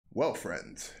Well,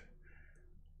 friends,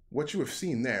 what you have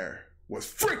seen there was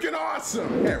freaking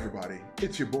awesome! Hey everybody,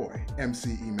 it's your boy,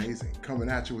 MC Amazing, coming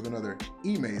at you with another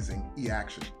Amazing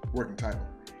E-Action working title.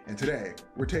 And today,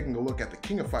 we're taking a look at the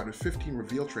King of Fighters 15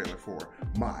 reveal trailer for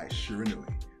Mai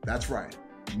Shiranui. That's right,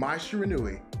 Mai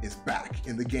Shiranui is back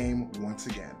in the game once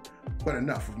again. But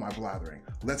enough of my blathering,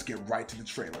 let's get right to the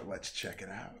trailer, let's check it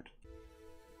out.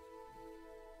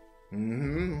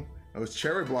 Those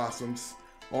cherry blossoms.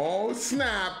 Oh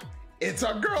snap! It's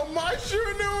our girl Mai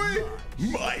Shiranui!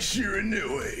 Mai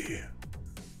Shiranui!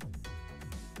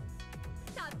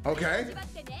 Okay.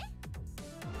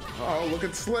 Oh,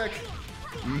 looking slick.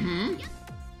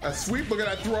 A sweep, look at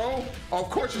that throw. Oh, of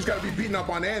course she's gotta be beating up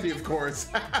on Andy, of course.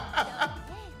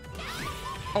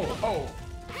 Oh.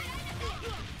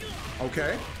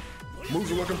 Okay.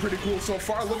 Moves are looking pretty cool so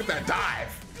far. Look at that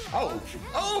dive. Oh.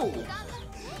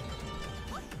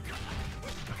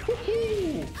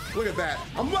 Look at that.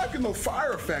 I'm liking those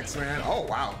fire effects, man. Oh,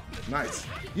 wow. Nice.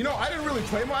 You know, I didn't really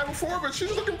play Mai before, but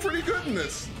she's looking pretty good in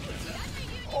this.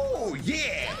 Oh,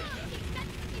 yeah.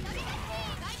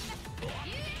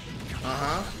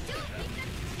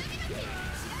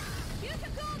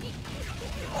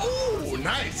 Oh,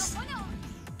 nice.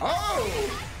 Oh,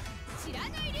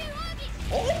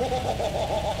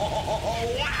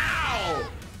 wow.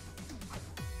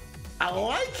 I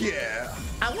like it.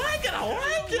 I like it.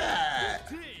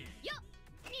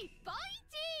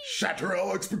 Shatter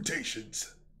all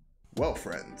expectations. Well,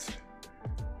 friends,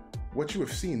 what you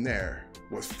have seen there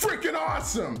was freaking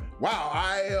awesome. Wow,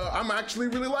 I'm actually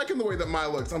really liking the way that Mai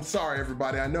looks. I'm sorry,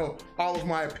 everybody. I know all of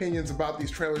my opinions about these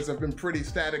trailers have been pretty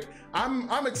static.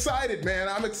 I'm excited, man.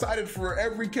 I'm excited for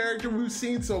every character we've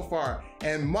seen so far.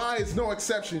 And Mai is no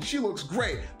exception. She looks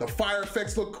great. The fire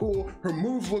effects look cool. Her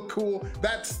moves look cool.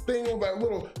 That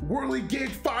little whirly gig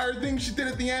fire thing she did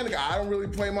at the end. I don't really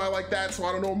play Mai like that, so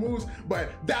I don't know moves, but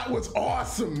that was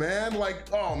awesome, man.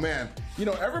 Like, oh man. You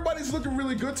know, everybody's looking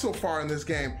really good so far in this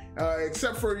game,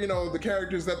 except for, you know, the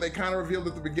characters that they kind of revealed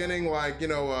at the beginning, like, you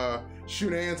know,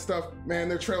 Shune and stuff. Man,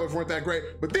 their trailers weren't that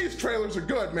great, but these trailers are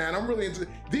good, man. I'm really into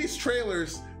these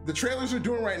trailers. The trailers they're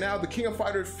doing right now, the King of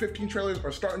Fighters 15 trailers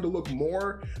are starting to look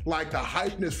more like the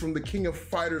hypeness from the King of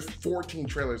Fighters 14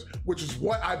 trailers, which is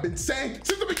what I've been saying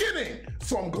since the beginning.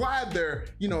 So I'm glad they're,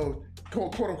 you know,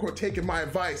 quote unquote, taking my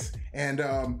advice and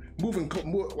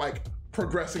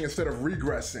progressing instead of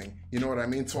regressing, you know what I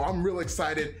mean? So I'm real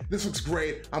excited. This looks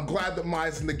great. I'm glad that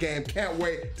Mai's in the game. Can't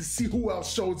wait to see who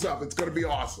else shows up. It's gonna be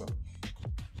awesome.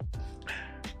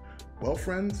 Well,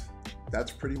 friends, that's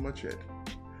pretty much it.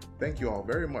 Thank you all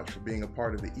very much for being a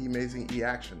part of the Amazing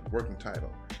E-Action working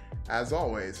title. As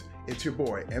always, it's your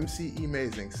boy, MC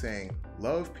Amazing, saying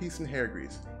love, peace, and hair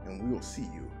grease, and we will see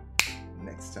you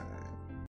next time.